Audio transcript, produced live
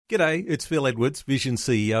G'day, it's Phil Edwards, Vision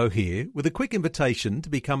CEO here, with a quick invitation to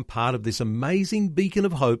become part of this amazing beacon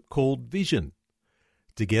of hope called Vision.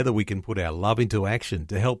 Together we can put our love into action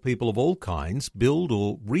to help people of all kinds build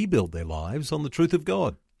or rebuild their lives on the truth of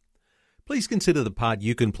God. Please consider the part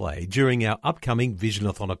you can play during our upcoming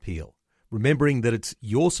Visionathon appeal, remembering that it's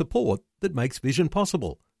your support that makes Vision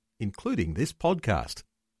possible, including this podcast.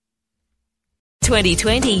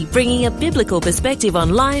 2020, bringing a biblical perspective on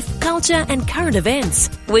life, culture and current events.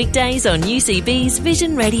 Weekdays on UCB's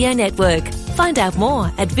Vision Radio Network. Find out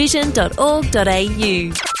more at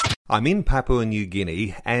vision.org.au. I'm in Papua New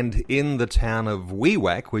Guinea and in the town of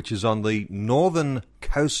Wewak, which is on the northern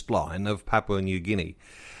coastline of Papua New Guinea.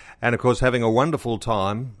 And of course, having a wonderful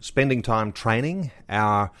time, spending time training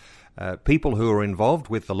our people who are involved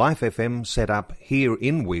with the Life FM set up here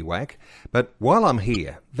in Wewak. But while I'm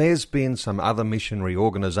here, there's been some other missionary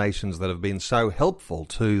organisations that have been so helpful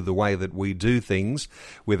to the way that we do things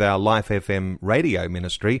with our Life FM radio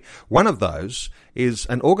ministry. One of those is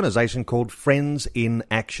an organisation called Friends in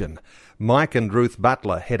Action. Mike and Ruth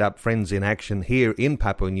Butler head up Friends in Action here in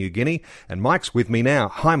Papua New Guinea, and Mike's with me now.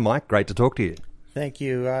 Hi Mike, great to talk to you. Thank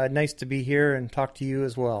you. Nice to be here and talk to you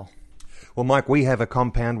as well. Well, Mike, we have a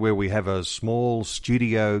compound where we have a small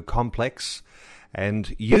studio complex,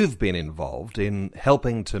 and you've been involved in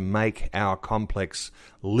helping to make our complex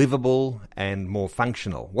livable and more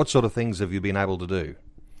functional. What sort of things have you been able to do?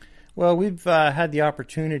 Well, we've had the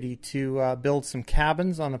opportunity to build some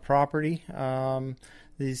cabins on the property.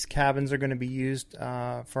 These cabins are going to be used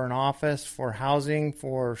for an office, for housing,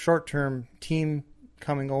 for short-term team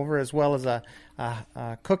coming over, as well as a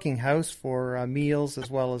cooking house for meals, as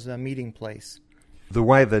well as a meeting place. The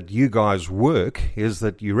way that you guys work is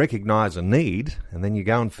that you recognize a need and then you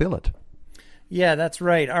go and fill it. Yeah, that's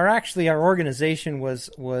right. Our organization was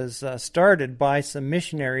started by some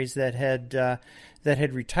missionaries that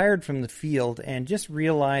had retired from the field and just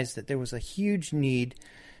realized that there was a huge need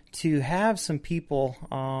to have some people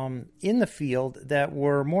in the field that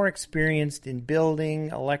were more experienced in building,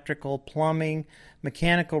 electrical, plumbing,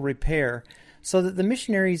 mechanical repair, so that the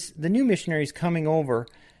new missionaries coming over,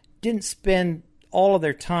 didn't spend all of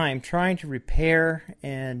their time trying to repair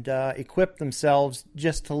and equip themselves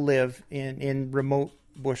just to live in remote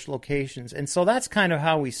bush locations. And so that's kind of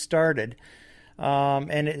how we started,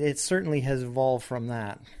 and it certainly has evolved from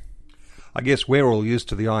that. I guess we're all used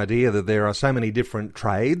to the idea that there are so many different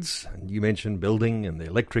trades. You mentioned building and the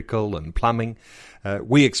electrical and plumbing.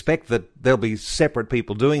 We expect that there'll be separate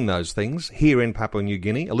people doing those things. Here in Papua New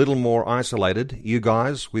Guinea, a little more isolated. You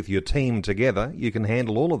guys, with your team together, you can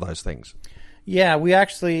handle all of those things. Yeah, we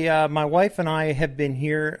actually, my wife and I have been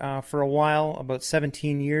here for a while, about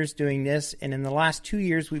 17 years doing this. And in the last 2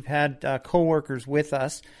 years, we've had co-workers with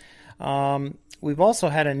us. We've also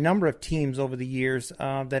had a number of teams over the years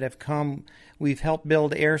that have come. We've helped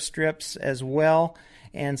build airstrips as well,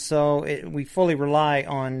 and so we fully rely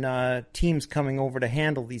on teams coming over to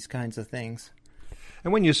handle these kinds of things.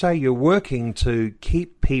 And when you say you're working to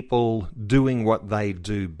keep people doing what they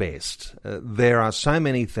do best, there are so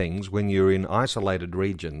many things when you're in isolated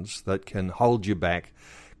regions that can hold you back,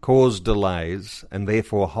 cause delays, and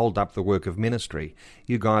therefore hold up the work of ministry.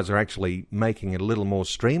 You guys are actually making it a little more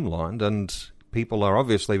streamlined, and people are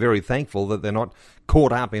obviously very thankful that they're not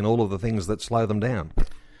caught up in all of the things that slow them down.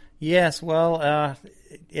 Yes, well,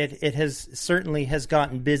 it has certainly has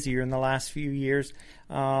gotten busier in the last few years.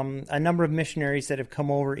 A number of missionaries that have come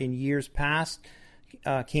over in years past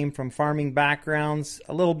came from farming backgrounds,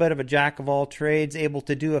 a little bit of a jack of all trades, able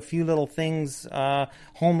to do a few little things,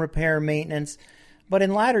 home repair, maintenance. But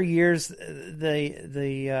in latter years,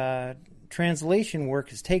 the translation work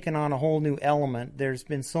has taken on a whole new element. There's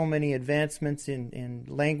been so many advancements in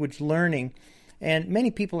language learning, and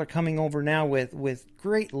many people are coming over now with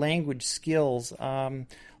great language skills,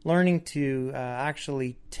 learning to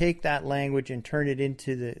actually take that language and turn it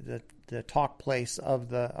into the talk place of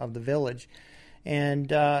the village.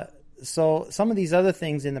 And so some of these other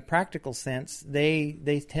things in the practical sense,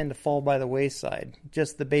 they tend to fall by the wayside.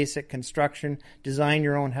 Just the basic construction, design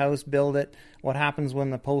your own house, build it, what happens when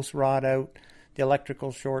the posts rot out, the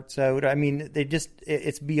electrical shorts out. I mean,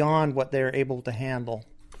 it's beyond what they're able to handle.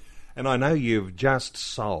 And I know you've just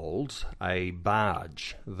sold a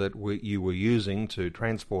barge that you were using to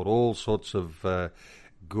transport all sorts of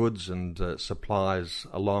goods and supplies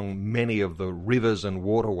along many of the rivers and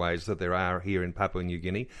waterways that there are here in Papua New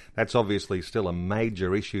Guinea. That's obviously still a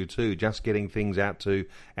major issue too, just getting things out to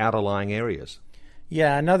outer-lying areas.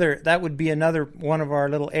 Yeah, that would be another one of our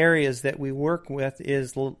little areas that we work with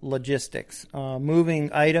is logistics, moving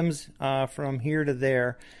items from here to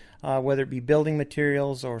there. whether it be building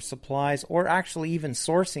materials or supplies, or actually even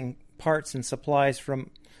sourcing parts and supplies from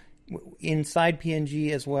inside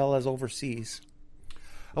PNG as well as overseas.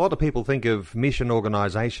 A lot of people think of mission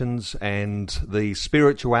organisations and the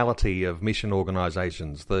spirituality of mission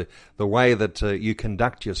organisations, the way that you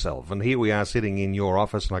conduct yourself. And here we are sitting in your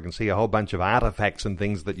office, and I can see a whole bunch of artefacts and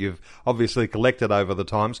things that you've obviously collected over the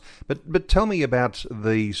times. But tell me about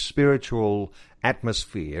the spiritual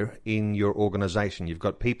atmosphere in your organisation. You've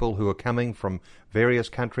got people who are coming from various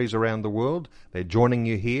countries around the world. They're joining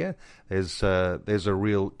you here. There's a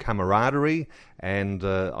real camaraderie, and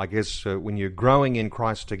I guess when you're growing in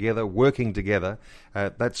Christ together, working together,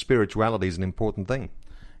 that spirituality is an important thing.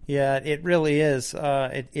 Yeah, it really is.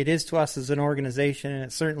 It is to us as an organization, and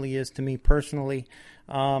it certainly is to me personally.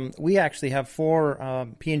 We actually have 4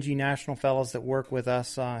 PNG National Fellows that work with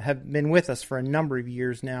us, have been with us for a number of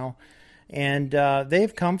years now. And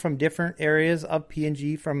they've come from different areas of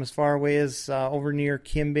PNG, from as far away as over near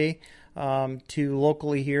Kimbe to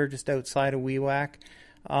locally here just outside of Wewak.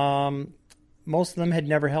 Most of them had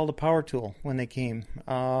never held a power tool when they came.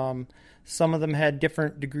 Some of them had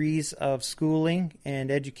different degrees of schooling and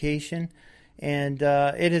education, and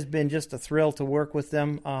it has been just a thrill to work with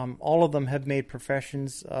them. All of them have made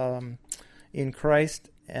professions in Christ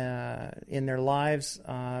in their lives.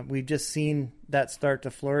 We've just seen that start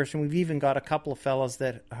to flourish, and we've even got a couple of fellows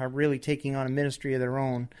that are really taking on a ministry of their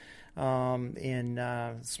own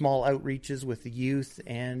in small outreaches with the youth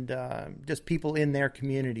and just people in their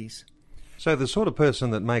communities. So the sort of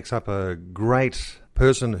person that makes up a great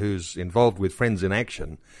person who's involved with Friends in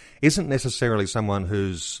Action isn't necessarily someone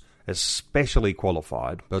who's especially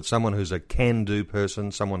qualified, but someone who's a can-do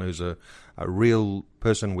person, someone who's a real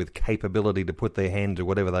person with capability to put their hand to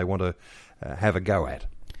whatever they want to have a go at.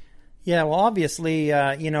 Yeah, well, obviously,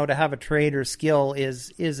 to have a trade or skill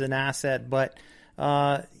is an asset, but,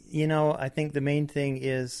 I think the main thing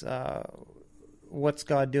is what's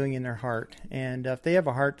God doing in their heart. And if they have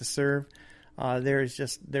a heart to serve,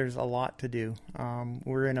 there's a lot to do.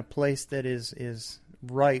 We're in a place that is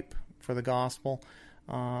ripe for the gospel.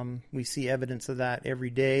 We see evidence of that every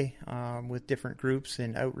day with different groups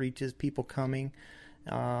and outreaches, people coming.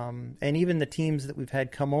 And even the teams that we've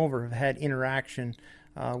had come over have had interaction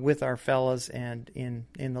with our fellas and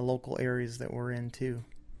in the local areas that we're in too.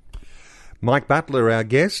 Mike Butler, our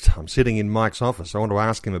guest. I'm sitting in Mike's office. I want to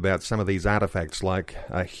ask him about some of these artefacts, like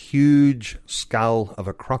a huge skull of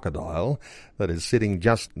a crocodile that is sitting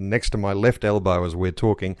just next to my left elbow as we're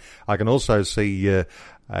talking. I can also see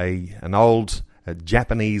an old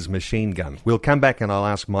Japanese machine gun. We'll come back and I'll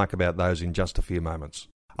ask Mike about those in just a few moments.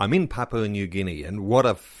 I'm in Papua New Guinea, and what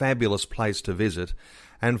a fabulous place to visit.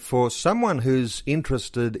 And for someone who's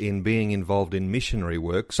interested in being involved in missionary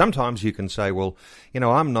work, sometimes you can say, well,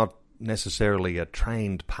 I'm not necessarily a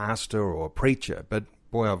trained pastor or preacher, but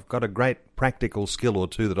boy, I've got a great practical skill or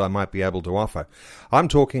two that I might be able to offer. I'm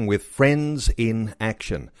talking with Friends in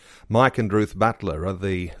Action. Mike and Ruth Butler are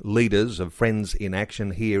the leaders of Friends in Action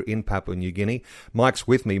here in Papua New Guinea. Mike's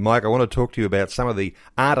with me. Mike, I want to talk to you about some of the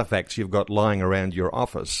artefacts you've got lying around your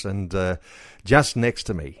office. And just next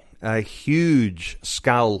to me, a huge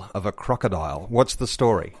skull of a crocodile. What's the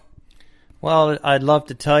story? Well, I'd love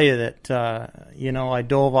to tell you that, I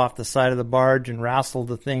dove off the side of the barge and wrestled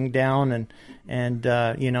the thing down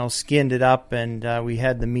and skinned it up, and we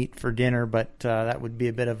had the meat for dinner, but that would be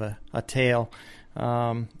a bit of a tale.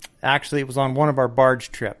 Actually, it was on one of our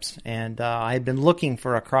barge trips, and I had been looking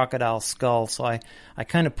for a crocodile skull, so I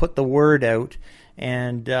kind of put the word out,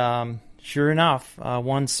 and sure enough,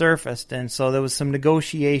 one surfaced, and so there was some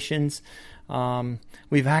negotiations. I've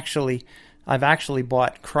actually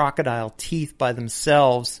bought crocodile teeth by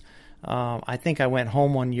themselves. I think I went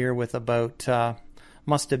home one year with about,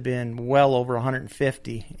 must have been well over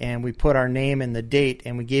 150, and we put our name and the date,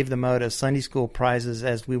 and we gave them out as Sunday school prizes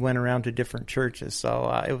as we went around to different churches. So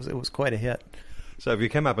it was quite a hit. So if you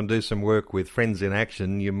come up and do some work with Friends in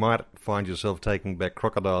Action, you might find yourself taking back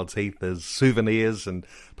crocodile teeth as souvenirs and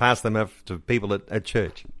pass them up to people at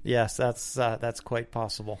church. Yes, that's quite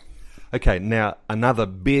possible. Okay, now another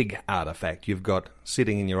big artefact you've got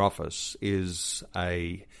sitting in your office is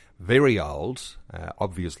a very old,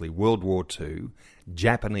 obviously World War II,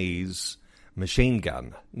 Japanese machine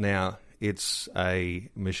gun. Now, it's a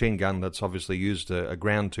machine gun that's obviously used a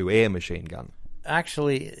ground-to-air machine gun.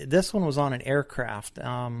 Actually, this one was on an aircraft.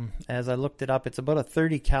 As I looked it up, it's about a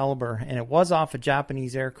 .30 caliber, and it was off a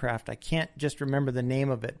Japanese aircraft. I can't just remember the name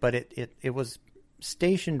of it, but it was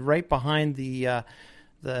stationed right behind you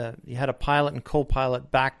had a pilot and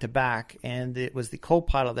co-pilot back to back, and it was the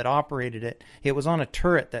co-pilot that operated it. It was on a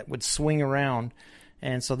turret that would swing around,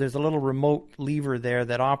 And so there's a little remote lever there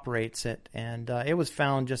that operates it. And it was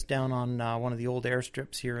found just down on one of the old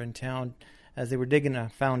airstrips here in town. As they were digging a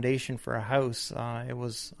foundation for a house, it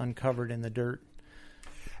was uncovered in the dirt.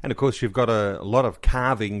 And of course, you've got a lot of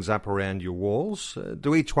carvings up around your walls.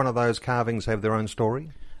 Do each one of those carvings have their own story?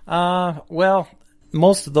 Well,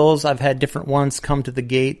 most of those I've had different ones come to the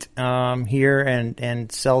gate here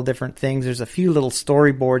and sell different things. There's a few little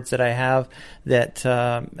storyboards that I have that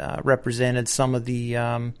represented some of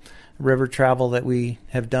the river travel that we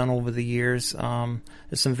have done over the years.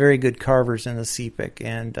 There's some very good carvers in the Sepik,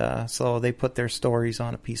 and so they put their stories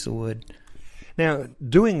on a piece of wood. Now,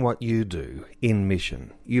 doing what you do in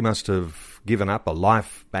Mission, you must have given up a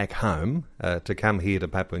life back home to come here to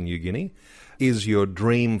Papua New Guinea. Is your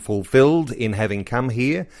dream fulfilled in having come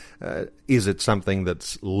here? Is it something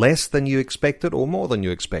that's less than you expected or more than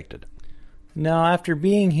you expected? No, after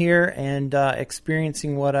being here and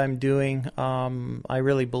experiencing what I'm doing, I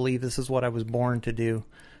really believe this is what I was born to do.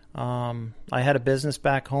 I had a business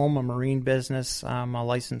back home, a marine business. I'm a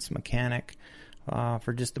licensed mechanic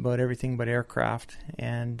for just about everything but aircraft.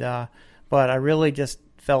 But I really just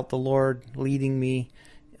felt the Lord leading me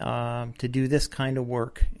to do this kind of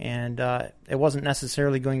work. And it wasn't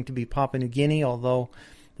necessarily going to be Papua New Guinea, although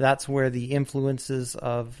that's where the influences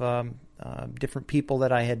of different people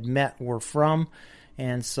that I had met were from.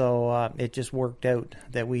 And so it just worked out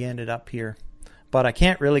that we ended up here. But I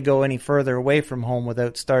can't really go any further away from home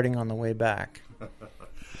without starting on the way back.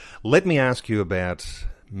 Let me ask you about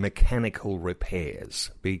mechanical repairs,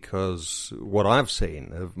 because what I've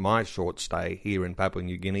seen of my short stay here in Papua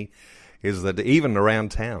New Guinea is that even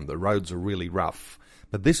around town the roads are really rough.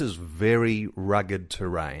 But this is very rugged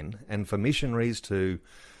terrain, and for missionaries to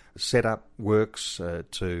set up works,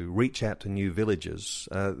 to reach out to new villages,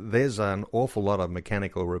 there's an awful lot of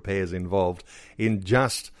mechanical repairs involved in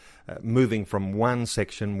just moving from one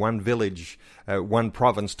section, one village, one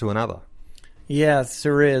province to another. Yes,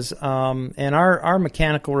 there is. And our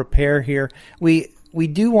mechanical repair here, we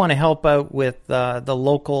do want to help out with the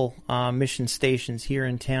local mission stations here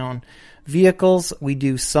in town. Vehicles, we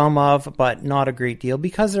do some of, but not a great deal,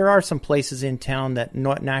 because there are some places in town that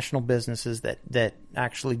national businesses that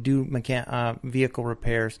actually do vehicle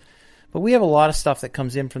repairs. But we have a lot of stuff that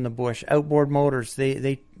comes in from the bush. Outboard motors,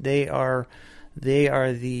 they are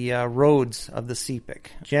the roads of the Sepik.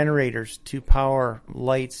 Generators to power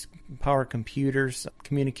lights, power computers,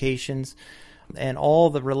 communications, and all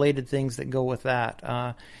the related things that go with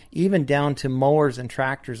that, even down to mowers and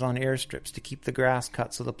tractors on airstrips to keep the grass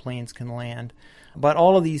cut so the planes can land. But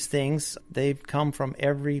all of these things, they've come from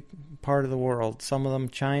every part of the world. Some of them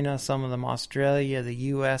China, some of them Australia, the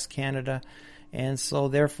U.S., Canada, and so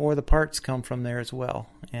therefore the parts come from there as well.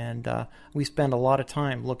 And we spend a lot of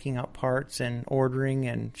time looking up parts and ordering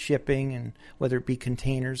and shipping, and whether it be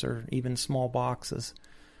containers or even small boxes.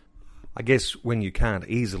 I guess when you can't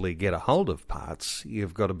easily get a hold of parts,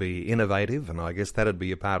 you've got to be innovative, and I guess that'd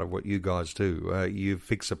be a part of what you guys do. You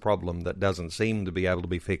fix a problem that doesn't seem to be able to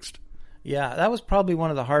be fixed. Yeah, that was probably one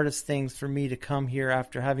of the hardest things for me to come here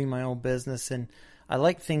after having my own business, and I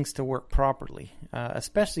like things to work properly,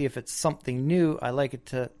 especially if it's something new. I like it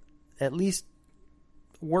to at least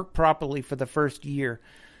work properly for the first year.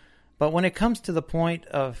 But when it comes to the point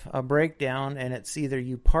of a breakdown, and it's either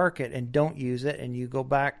you park it and don't use it and you go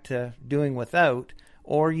back to doing without,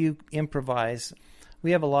 or you improvise, we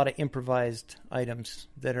have a lot of improvised items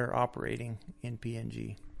that are operating in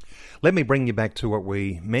PNG. Let me bring you back to what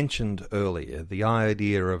we mentioned earlier, the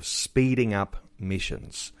idea of speeding up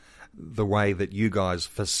missions, the way that you guys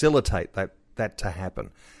facilitate that to happen.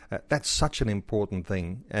 That's such an important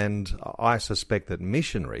thing, and I suspect that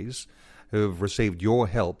missionaries who have received your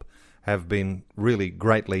help have been really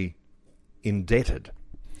greatly indebted.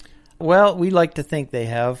 Well, we like to think they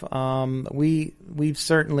have. We've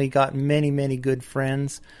certainly got many good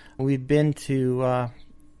friends. We've been to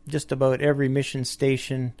just about every mission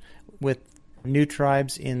station with new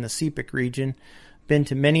tribes in the Sepik region. Been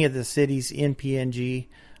to many of the cities in PNG.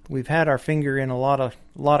 We've had our finger in a lot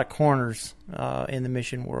of corners in the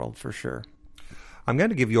mission world for sure. I'm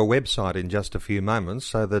going to give your website in just a few moments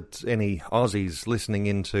so that any Aussies listening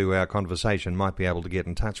into our conversation might be able to get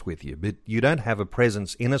in touch with you. But you don't have a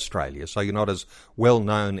presence in Australia, so you're not as well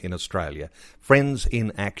known in Australia. Friends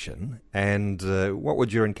in Action, and what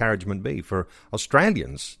would your encouragement be for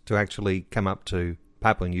Australians to actually come up to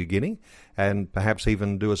Papua New Guinea and perhaps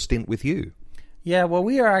even do a stint with you? Yeah, well,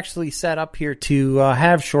 we are actually set up here to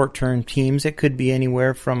have short-term teams. It could be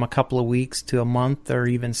anywhere from a couple of weeks to a month or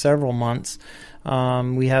even several months.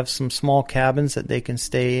 We have some small cabins that they can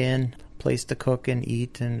stay in, place to cook and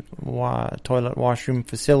eat, and toilet washroom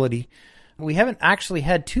facility. We haven't actually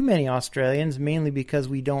had too many Australians, mainly because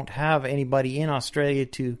we don't have anybody in Australia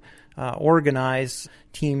to organize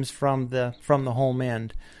teams from the home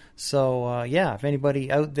end. So, if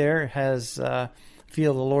anybody out there has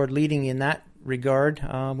feel the Lord leading in that regard,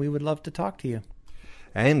 we would love to talk to you.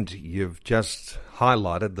 And you've just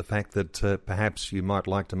highlighted the fact that perhaps you might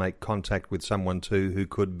like to make contact with someone too who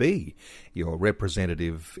could be your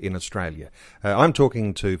representative in Australia. I'm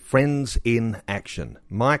talking to Friends in Action.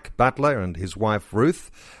 Mike Butler and his wife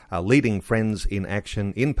Ruth are leading Friends in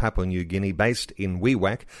Action in Papua New Guinea, based in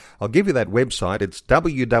Wewak. I'll give you that website. It's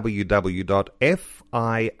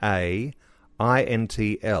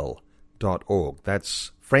www.fiaintl.org.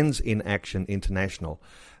 That's Friends in Action International.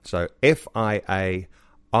 So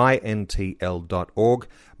fiaintl.org.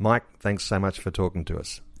 Mike, thanks so much for talking to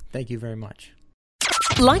us. Thank you very much.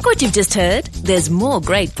 Like what you've just heard? There's more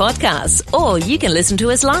great podcasts, or you can listen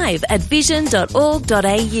to us live at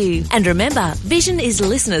vision.org.au. And remember, Vision is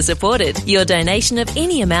listener supported. Your donation of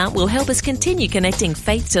any amount will help us continue connecting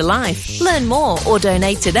faith to life. Learn more or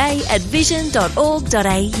donate today at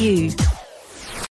vision.org.au.